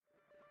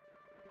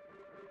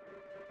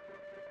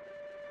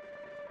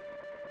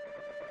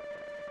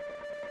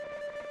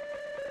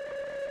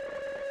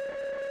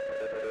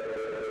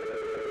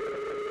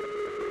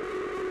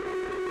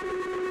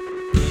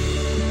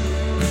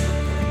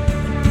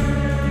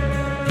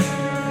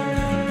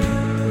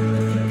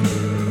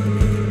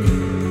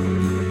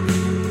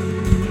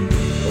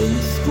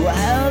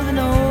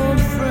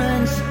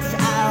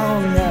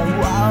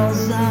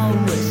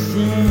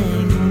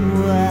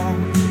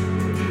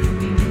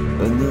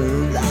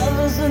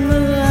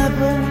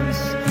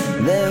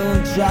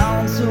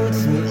down to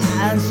its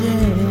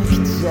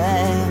magic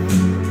tale.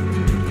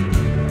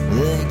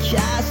 They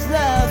cast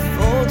their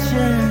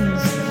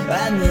fortunes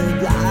and they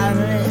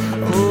blindly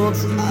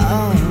holds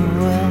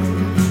away.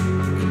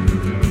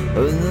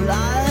 The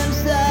lives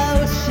that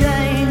were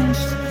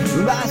changed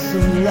by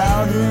some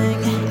loving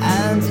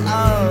hand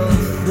of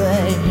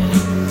fate.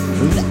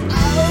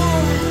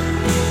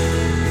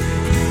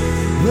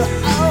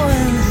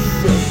 And the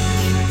sick,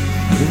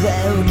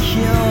 they were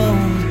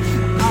killed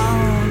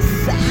on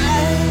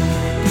sight.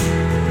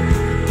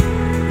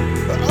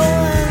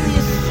 And the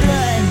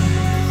estranged,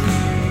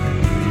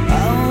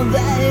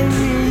 they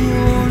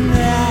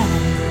reunite.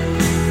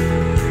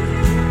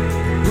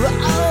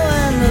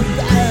 And the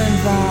barren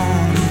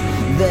vine,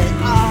 they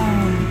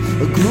all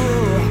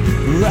grew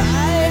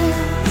right.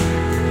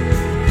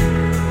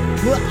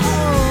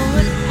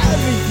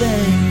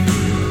 And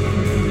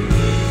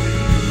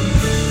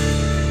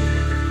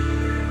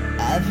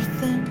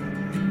everything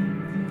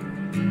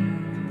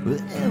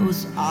it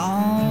was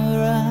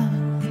alright.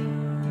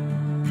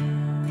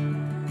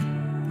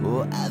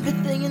 Oh,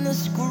 everything in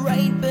this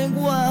great big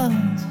world,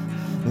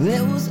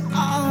 it was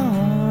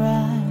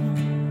alright.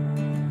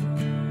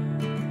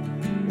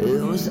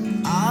 It was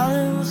all,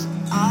 it was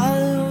all,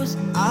 it was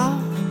all,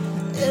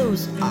 it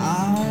was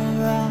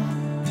alright.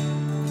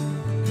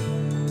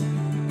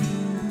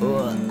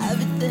 Oh,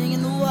 everything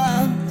in the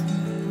world,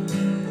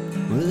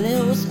 well,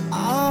 it was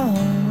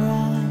alright.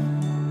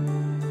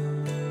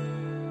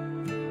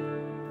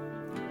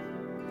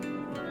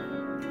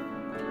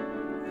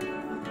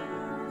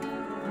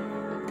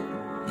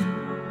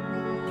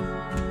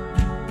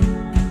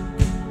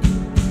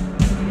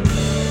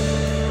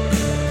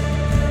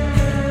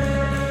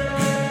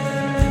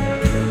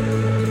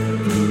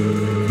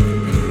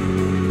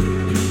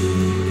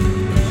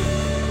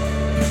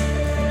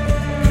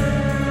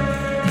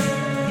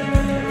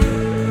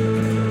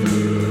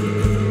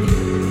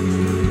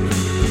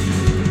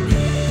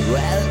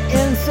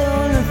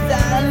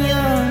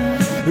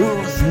 Who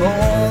was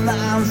more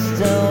than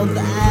still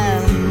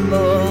than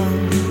more.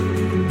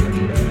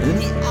 And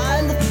he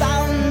eyed the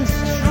fountain's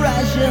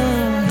treasure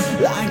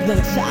like the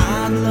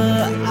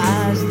toddler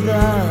eyes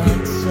the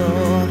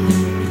toy.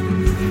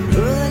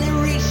 Then he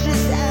reached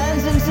his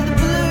hands into the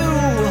blue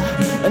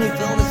and he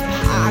filled his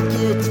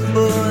pockets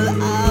full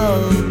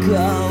of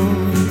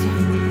gold.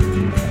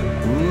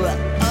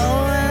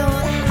 Oh, and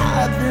what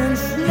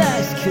happens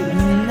next could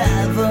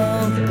never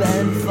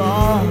been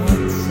foretold.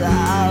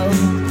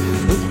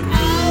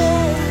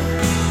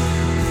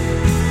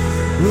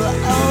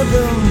 Oh,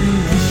 the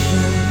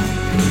mission,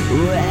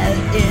 well,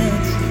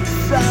 it's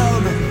so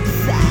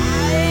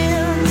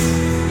science.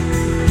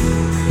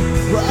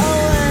 Oh,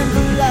 and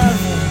the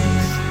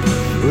lovers,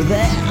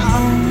 they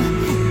all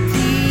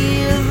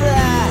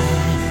divide.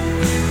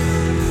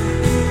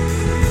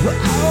 Oh,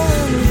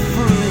 and the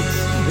fruit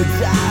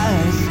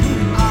dies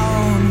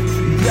on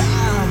the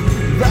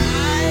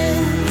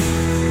vine.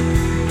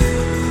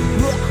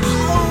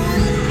 Oh,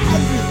 and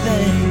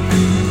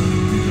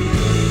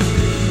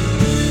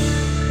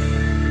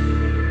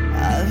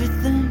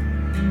everything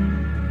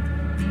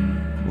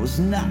was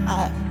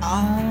not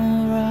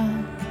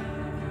alright.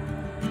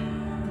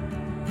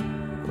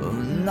 Oh,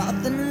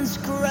 nothing in this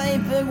great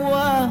big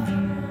world,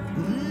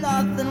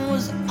 nothing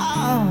was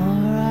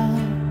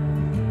alright.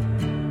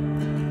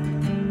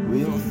 We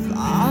were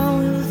far,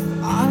 we were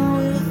far,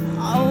 we were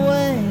far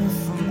away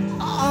from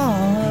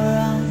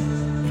alright.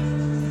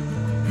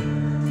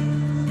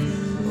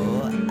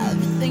 Oh,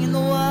 everything in the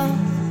world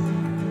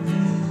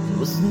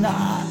was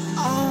not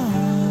alright.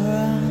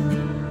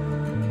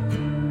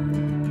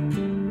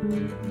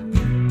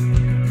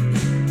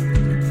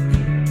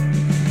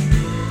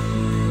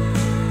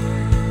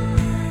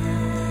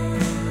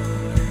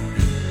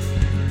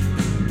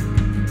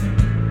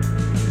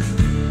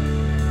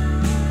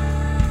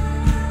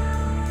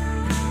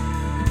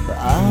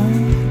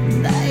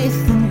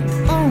 Nathan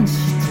wants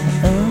to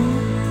know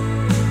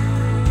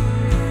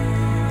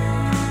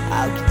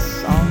how could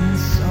someone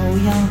so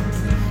young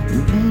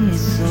be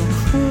so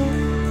cruel?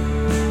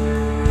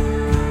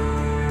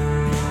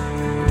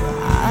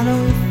 How do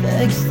we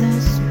fix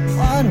this?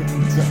 What do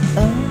we do?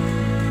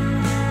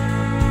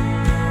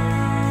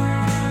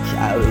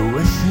 Can we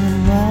whistle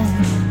away,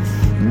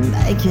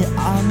 make it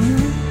on you?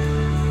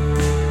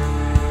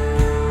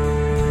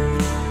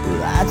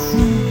 That's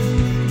it.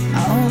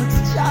 Oh, it's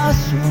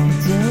just won't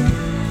do.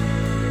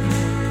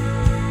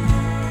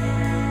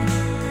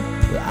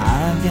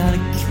 I've got a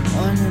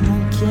coin and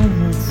I'll give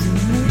it to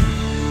you.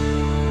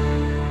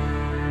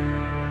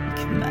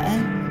 Can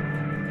make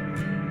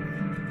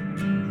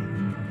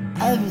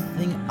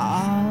everything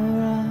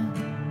alright.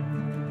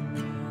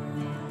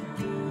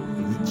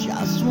 With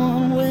just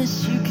one wish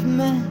you can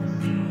make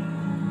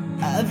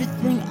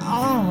everything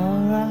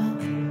alright.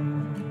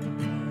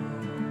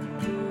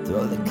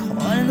 Throw the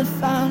coin in the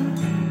fountain,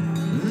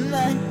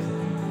 make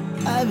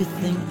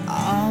everything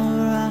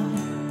alright.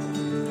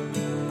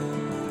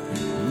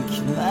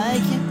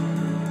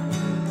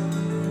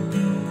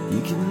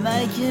 You can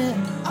make it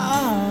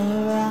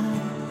alright.